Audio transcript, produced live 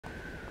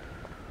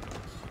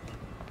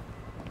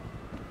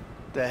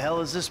The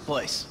hell is this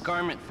place?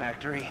 Garment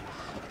factory.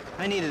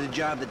 I needed a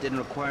job that didn't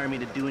require me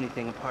to do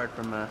anything apart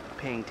from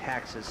paying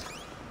taxes.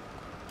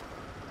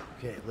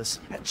 Okay,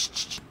 listen.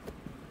 Shh.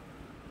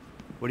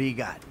 What do you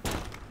got?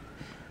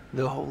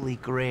 The Holy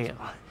Grail.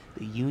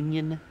 The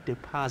Union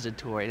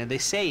Depository. Now, they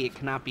say it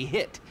cannot be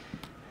hit.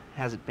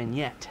 Hasn't been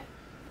yet.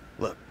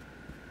 Look,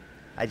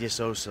 I just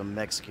owe some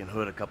Mexican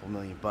hood a couple $1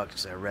 million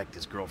because I wrecked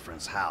his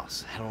girlfriend's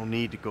house. I don't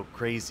need to go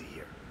crazy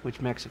here. Which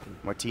Mexican?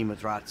 Martin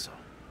Madrazo.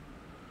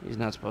 He's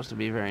not supposed to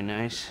be very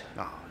nice.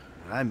 Oh,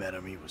 when I met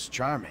him, he was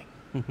charming.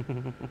 So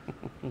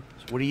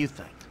what do you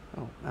think?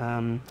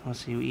 Oh, let's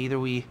see. Either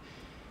we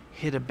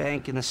hit a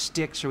bank in the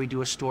sticks or we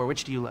do a store.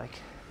 Which do you like?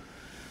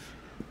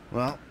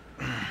 Well,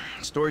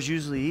 store's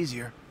usually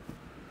easier,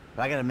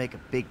 but I gotta make a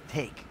big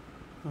take.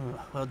 Oh,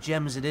 well,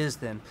 gems it is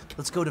then.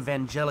 Let's go to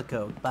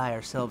Vangelico, buy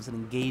ourselves an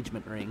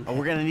engagement ring. Oh,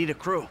 we're gonna need a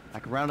crew. I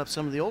can round up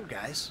some of the old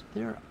guys.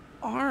 There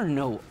are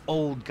no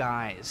old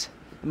guys.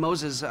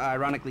 Moses,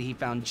 ironically, he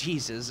found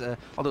Jesus.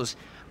 All those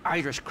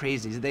Irish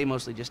crazies, they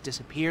mostly just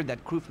disappeared.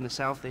 That crew from the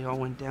south, they all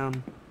went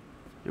down.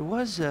 There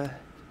was an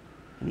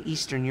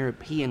Eastern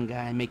European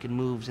guy making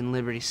moves in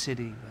Liberty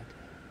City,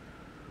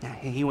 but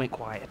he went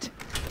quiet.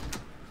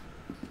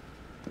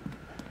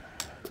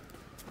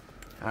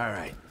 All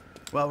right.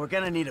 Well, we're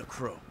gonna need a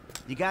crew.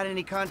 You got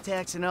any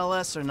contacts in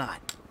LS or not?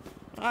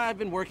 I've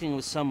been working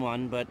with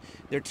someone, but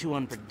they're too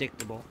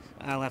unpredictable.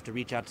 I'll have to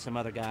reach out to some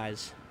other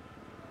guys.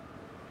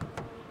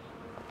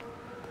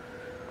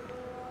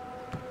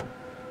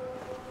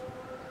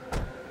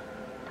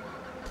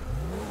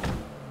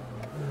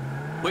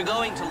 We're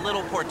going to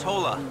Little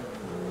Portola.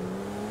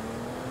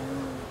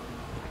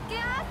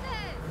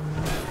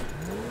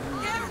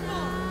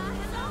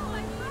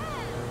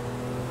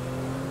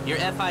 Your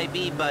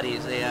FIB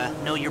buddies, they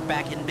know you're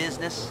back in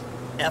business?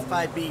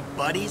 FIB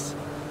buddies?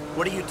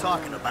 What are you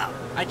talking about?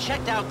 I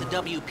checked out the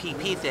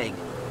WPP thing.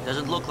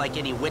 Doesn't look like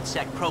any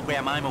WITSEC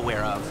program I'm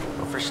aware of.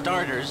 But for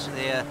starters,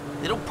 they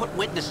don't put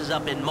witnesses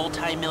up in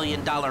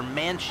multi-million-dollar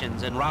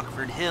mansions in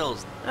Rockford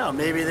Hills. Oh,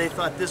 maybe they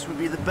thought this would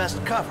be the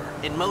best cover.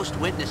 And most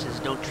witnesses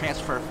don't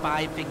transfer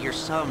five-figure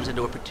sums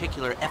into a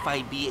particular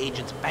FIB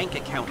agent's bank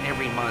account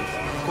every month.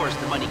 Of course,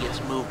 the money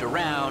gets moved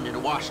around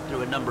and washed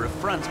through a number of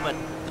fronts, but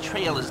the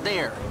trail is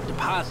there.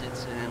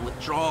 Deposits and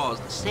withdrawals,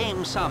 the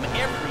same sum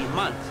every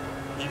month.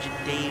 Agent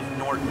Dave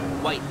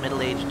Norton, white,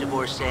 middle-aged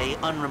divorcee,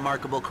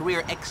 unremarkable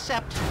career,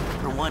 except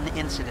for one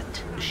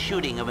incident. The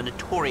shooting of a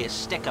notorious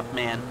stick-up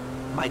man,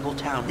 Michael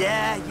Townley.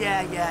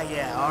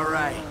 Yeah, all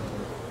right.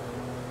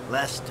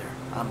 Lester,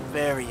 I'm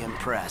very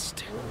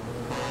impressed.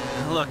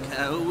 Look,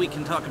 we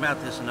can talk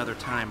about this another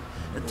time.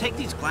 Take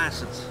these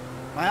glasses.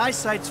 My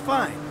eyesight's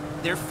fine.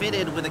 They're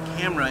fitted with a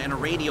camera and a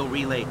radio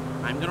relay.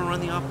 I'm gonna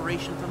run the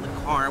operation from the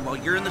car while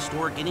you're in the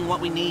store getting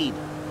what we need.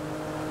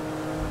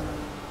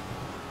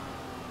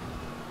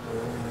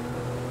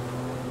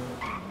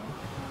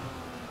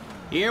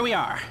 Here we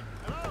are.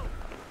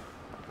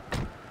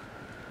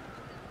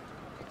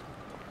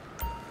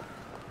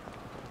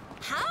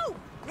 How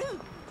rude!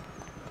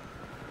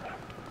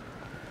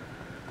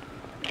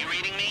 You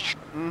reading me?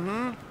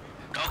 Mm-hmm.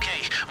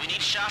 Okay, we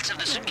need shots of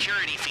the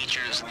security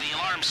features, the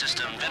alarm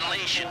system,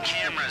 ventilation,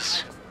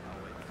 cameras.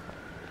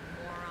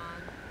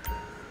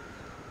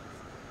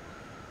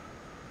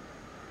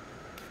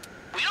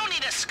 We don't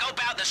need to scope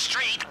out the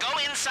street. Go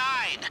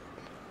inside.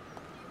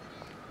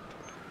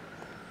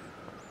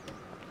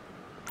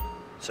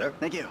 Sir,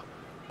 thank you.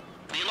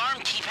 The alarm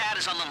keypad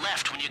is on the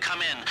left when you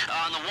come in,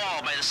 on the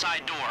wall by the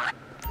side door.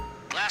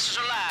 Glasses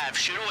are live.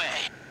 Shoot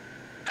away.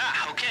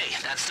 Ah, okay,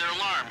 that's their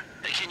alarm.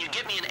 Can you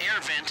get me an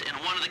air vent in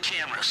one of the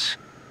cameras?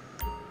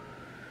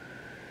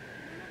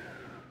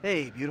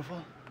 Hey,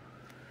 beautiful.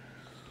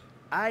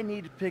 I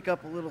need to pick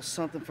up a little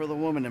something for the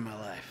woman in my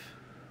life.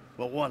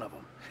 Well, one of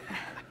them.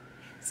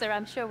 Sir,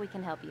 I'm sure we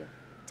can help you.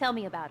 Tell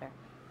me about her.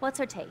 What's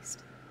her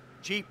taste?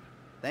 Cheap,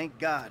 thank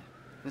God.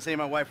 This ain't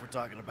my wife we're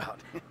talking about.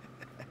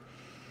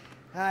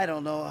 I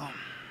don't know.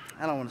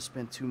 I don't want to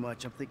spend too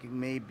much. I'm thinking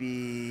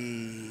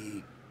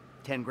maybe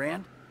 10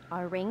 grand?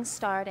 Our rings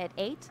start at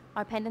 8,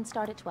 our pendants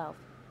start at 12.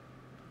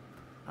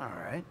 All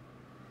right.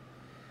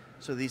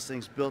 So these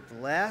things built to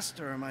last,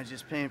 or am I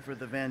just paying for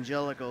the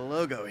Vangelico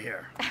logo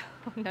here?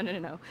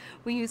 No.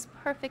 We use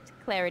perfect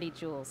clarity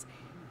jewels.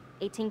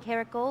 18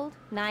 karat gold,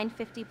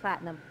 950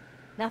 platinum.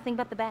 Nothing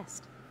but the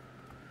best.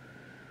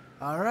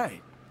 All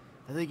right.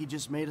 I think you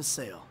just made a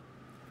sale.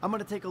 I'm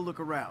gonna take a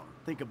look around,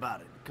 think about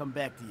it, come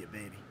back to you,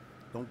 baby.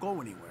 Don't go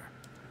anywhere.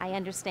 I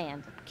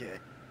understand. Okay.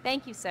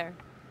 Thank you, sir.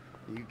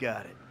 You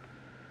got it.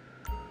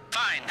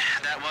 Fine,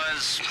 that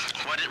was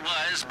what it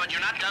was, but you're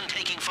not done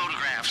taking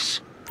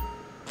photographs.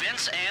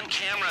 Vents and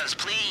cameras,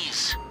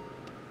 please.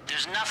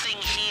 There's nothing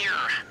here.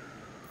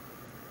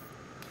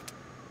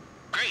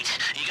 Great,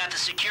 you got the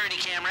security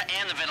camera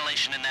and the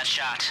ventilation in that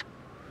shot.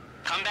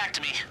 Come back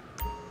to me.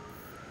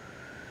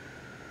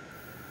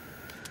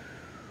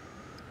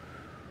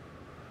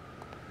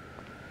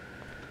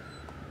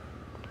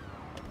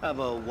 Have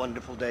a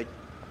wonderful day.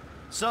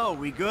 So,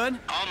 we good?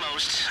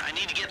 Almost. I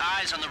need to get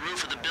eyes on the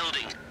roof of the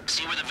building.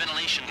 See where the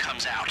ventilation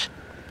comes out.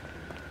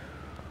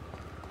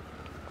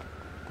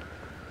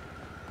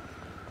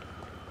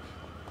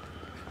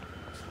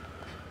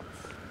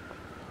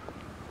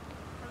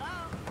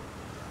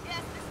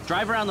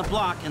 Drive around the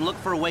block and look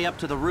for a way up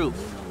to the roof.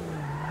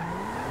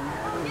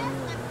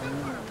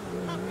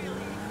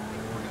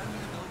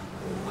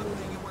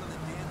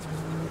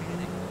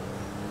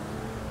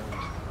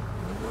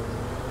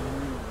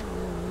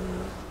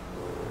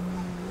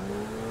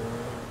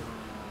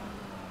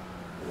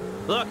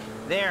 Look,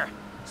 there.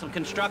 Some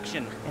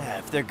construction. Yeah,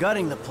 if they're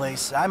gutting the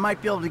place, I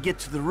might be able to get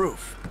to the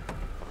roof.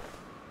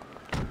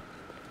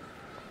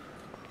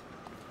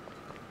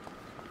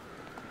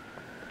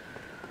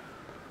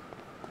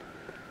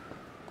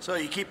 So,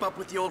 you keep up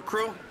with the old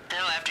crew?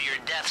 Well, after your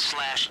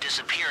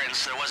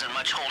death/disappearance, there wasn't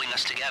much holding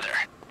us together.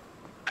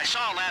 I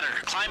saw a ladder.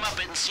 Climb up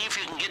it and see if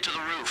you can get to the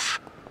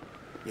roof.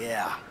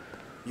 Yeah.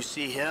 You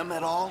see him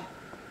at all?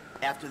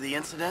 After the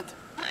incident?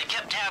 I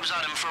kept tabs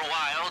on him for a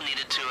while.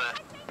 Needed to,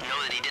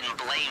 know that he didn't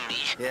blame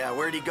me. Yeah,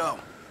 where'd he go?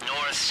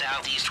 North,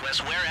 south, east, west,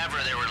 wherever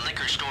there were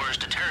liquor stores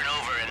to turn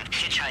over and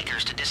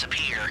hitchhikers to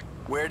disappear.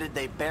 Where did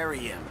they bury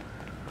him?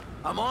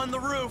 I'm on the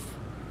roof.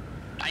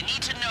 I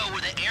need to know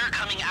where the air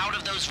coming out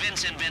of those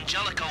vents in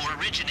Vangelico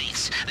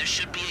originates. There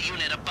should be a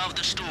unit above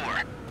the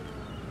store.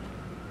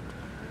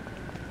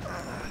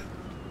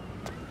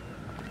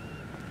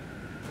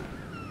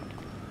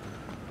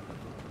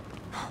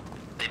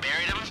 They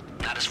buried him?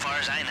 Not as far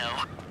as I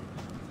know.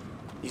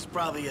 He's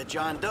probably a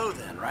John Doe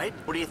then, right?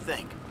 What do you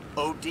think?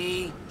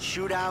 OD,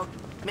 shootout,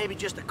 maybe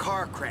just a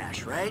car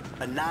crash, right?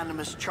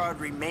 Anonymous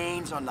charred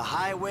remains on the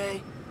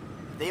highway.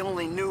 They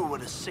only knew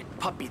what a sick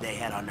puppy they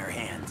had on their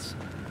hands.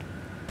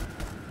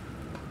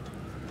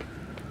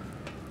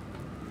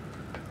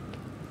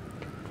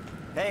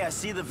 Hey, I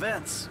see the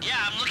vents. Yeah,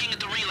 I'm looking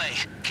at the relay.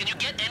 Can you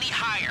get any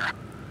higher?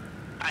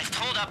 I've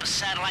pulled up a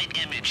satellite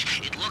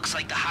image. It looks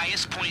like the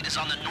highest point is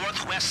on the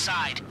northwest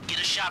side. Get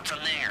a shot from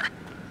there.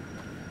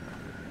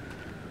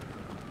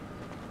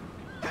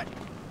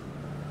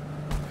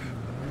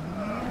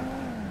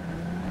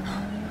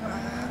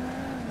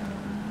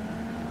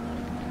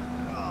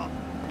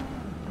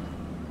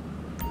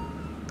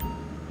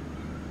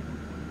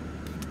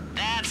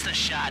 That's the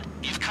shot.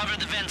 You've covered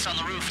the vents on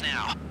the roof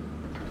now.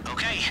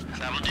 Okay,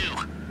 that'll do.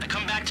 Now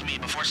come back to me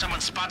before someone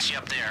spots you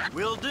up there.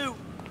 Will do.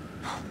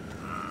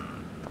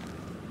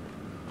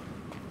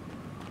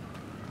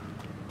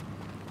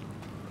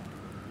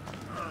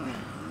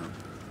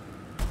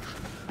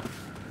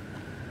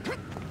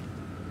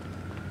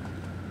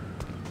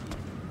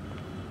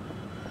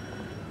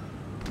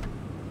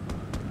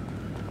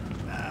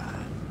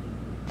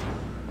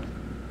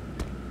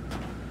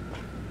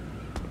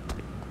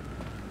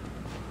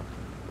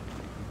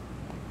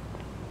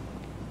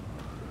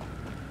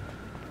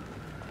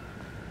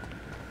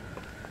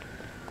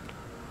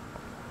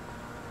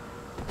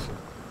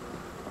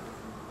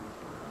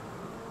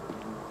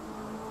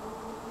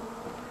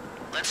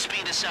 Let's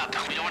speed this up.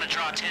 We don't want to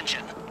draw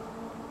attention.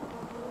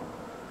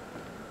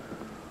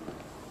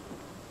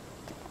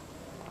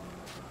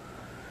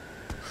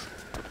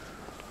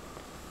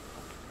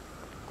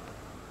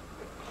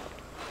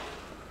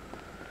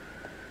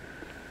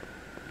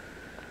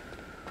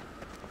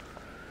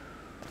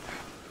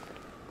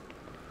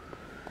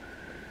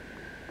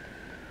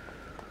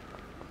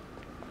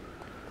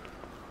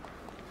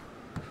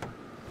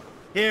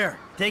 Here,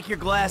 take your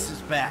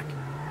glasses back.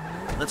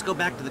 Let's go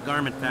back to the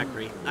garment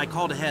factory. I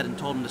called ahead and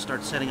told him to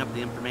start setting up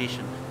the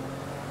information.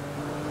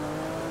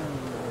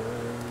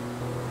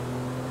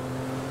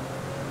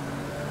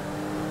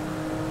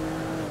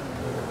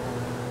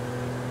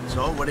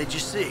 So, what did you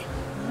see?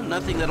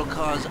 Nothing that'll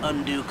cause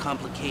undue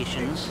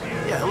complications.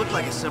 Yeah, it looked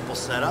like a simple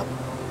setup.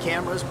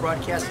 Cameras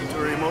broadcasting to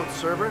a remote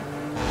server.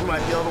 We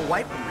might be able to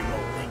wipe them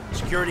remotely.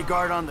 Security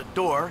guard on the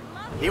door.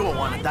 He won't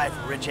want to die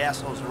for rich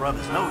assholes who rub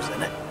his nose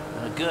in it.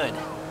 Good.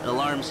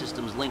 Alarm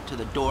system's linked to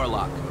the door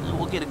lock.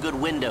 We'll get a good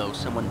window if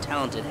someone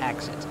talented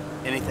hacks it.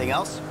 Anything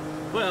else?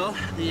 Well,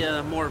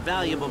 the more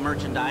valuable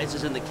merchandise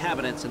is in the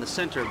cabinets in the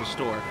center of the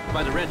store,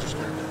 by the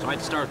register, so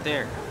I'd start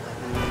there.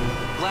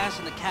 Glass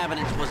in the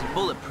cabinets wasn't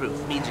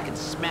bulletproof, means you can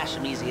smash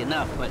them easy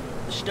enough, but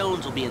the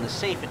stones will be in the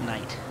safe at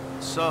night.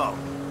 So,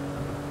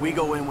 we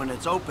go in when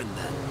it's open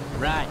then?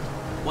 Right.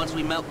 Once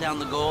we melt down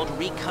the gold,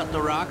 recut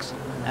the rocks,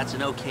 that's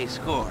an okay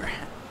score.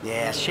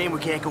 Yeah, shame we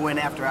can't go in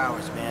after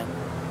hours, man.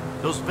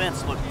 Those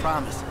vents look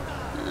promising.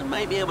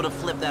 Might be able to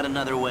flip that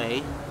another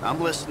way.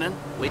 I'm listening.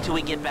 Wait till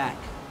we get back.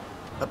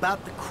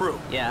 About the crew.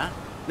 Yeah?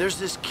 There's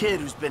this kid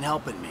who's been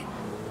helping me.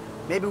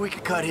 Maybe we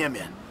could cut him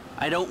in.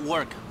 I don't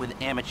work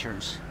with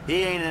amateurs.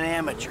 He ain't an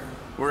amateur.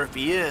 Or if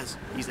he is,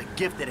 he's a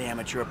gifted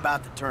amateur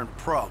about to turn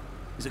pro.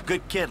 He's a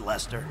good kid,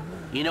 Lester.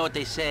 You know what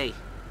they say.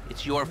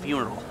 It's your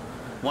funeral.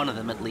 One of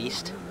them, at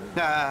least.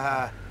 Ha ha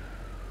ha.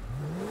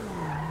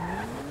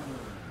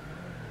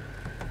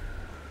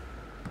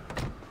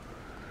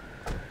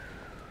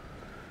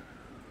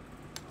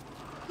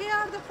 Here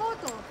are the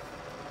photos.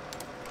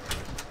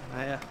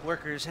 My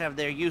workers have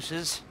their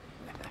uses.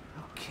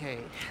 Okay,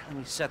 let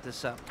me set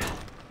this up.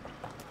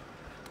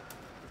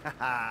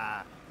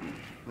 Haha.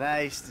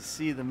 Nice to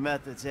see the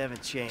methods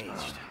haven't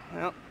changed.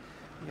 Well,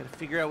 we gotta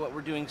figure out what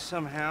we're doing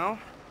somehow.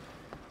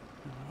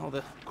 All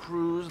the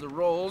crews, the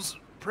rolls,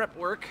 prep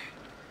work.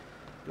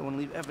 Don't want to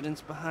leave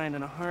evidence behind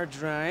on a hard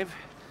drive.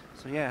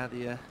 So yeah,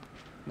 the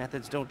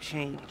methods don't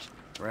change.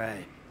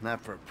 Right,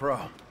 not for a pro.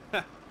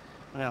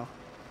 Well,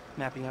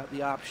 mapping out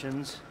the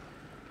options,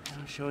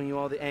 I'm showing you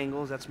all the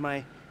angles. That's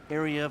my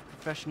area of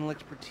professional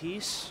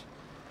expertise.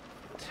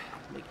 But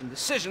making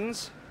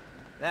decisions,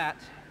 that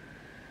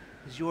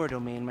is your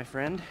domain, my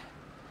friend.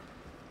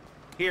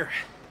 Here.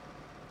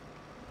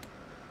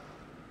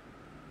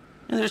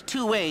 And there's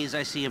two ways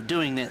I see of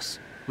doing this.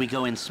 We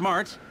go in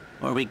smart,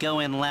 or we go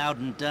in loud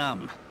and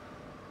dumb.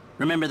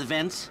 Remember the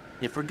vents?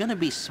 If we're gonna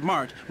be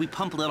smart, we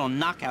pump a little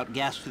knockout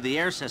gas through the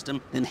air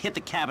system, then hit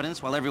the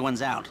cabinets while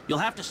everyone's out. You'll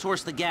have to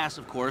source the gas,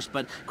 of course,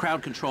 but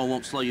crowd control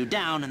won't slow you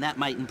down, and that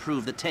might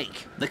improve the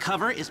take. The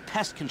cover is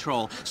pest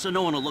control, so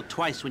no one will look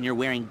twice when you're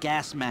wearing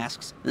gas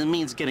masks. It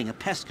means getting a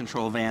pest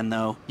control van,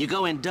 though. You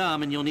go in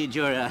dumb, and you'll need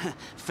your,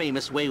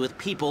 famous way with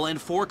people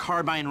and 4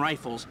 carbine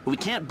rifles. We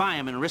can't buy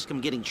them and risk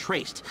them getting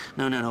traced.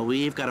 No,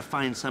 we've got to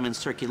find some in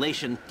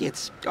circulation.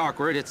 It's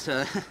awkward, it's,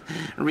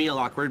 real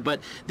awkward, but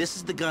this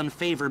is the gun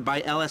favored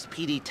by LSPD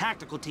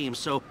tactical teams,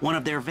 so one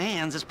of their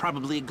vans is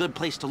probably a good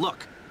place to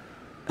look.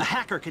 A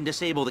hacker can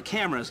disable the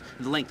cameras.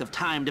 The length of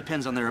time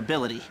depends on their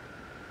ability.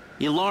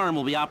 The alarm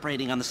will be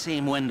operating on the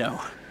same window.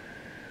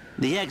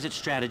 The exit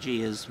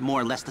strategy is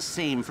more or less the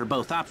same for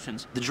both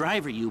options. The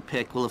driver you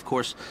pick will, of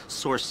course,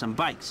 source some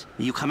bikes.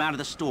 You come out of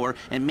the store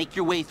and make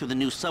your way through the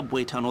new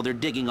subway tunnel they're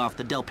digging off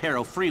the Del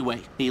Perro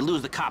freeway. You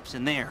lose the cops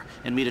in there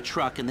and meet a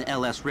truck in the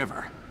LS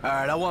River. All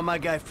right, I want my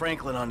guy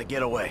Franklin on the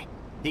getaway.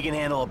 He can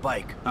handle a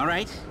bike. All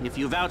right, if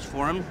you vouch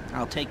for him,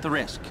 I'll take the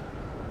risk.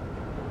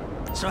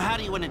 So how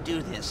do you want to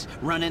do this?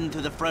 Run in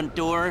through the front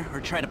door, or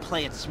try to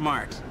play it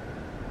smart?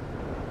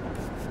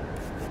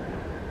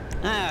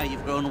 Ah,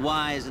 you've grown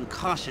wise and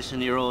cautious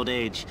in your old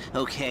age.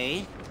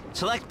 Okay.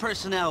 Select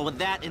personnel with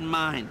that in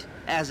mind.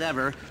 As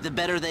ever, the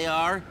better they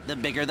are, the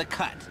bigger the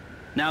cut.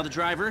 Now the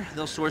driver,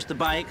 they'll source the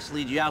bikes,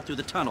 lead you out through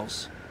the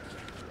tunnels.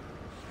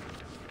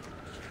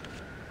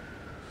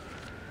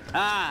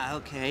 Ah,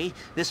 okay.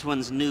 This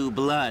one's new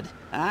blood.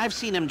 I've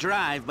seen him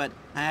drive, but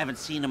I haven't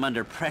seen him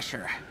under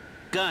pressure.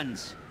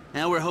 Guns.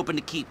 Now we're hoping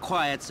to keep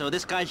quiet, so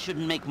this guy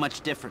shouldn't make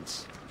much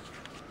difference.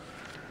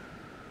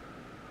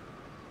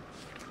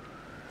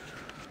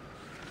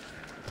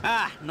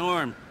 Ah,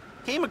 Norm.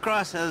 Came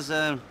across as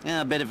a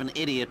bit of an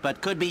idiot,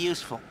 but could be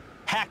useful.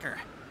 Hacker.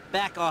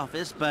 Back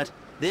office, but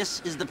this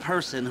is the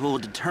person who will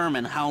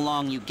determine how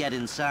long you get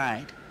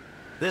inside.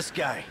 This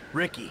guy,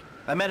 Ricky.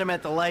 I met him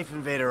at the Life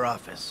Invader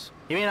office.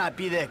 He may not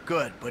be that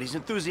good, but he's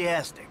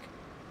enthusiastic.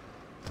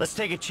 Let's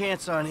take a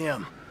chance on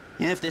him.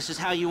 If this is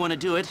how you want to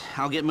do it,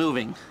 I'll get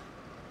moving.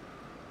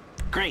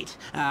 Great.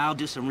 I'll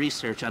do some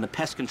research on the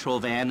pest control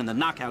van and the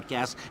knockout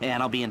gas,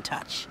 and I'll be in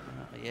touch.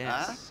 Oh,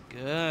 yes.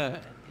 Good.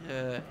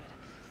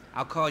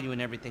 I'll call you when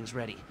everything's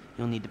ready.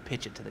 You'll need to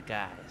pitch it to the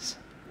guys.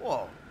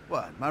 Whoa,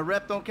 what? My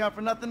rep don't count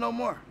for nothing no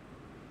more?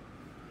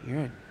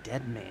 You're a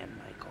dead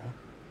man, Michael.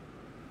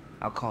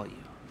 I'll call you.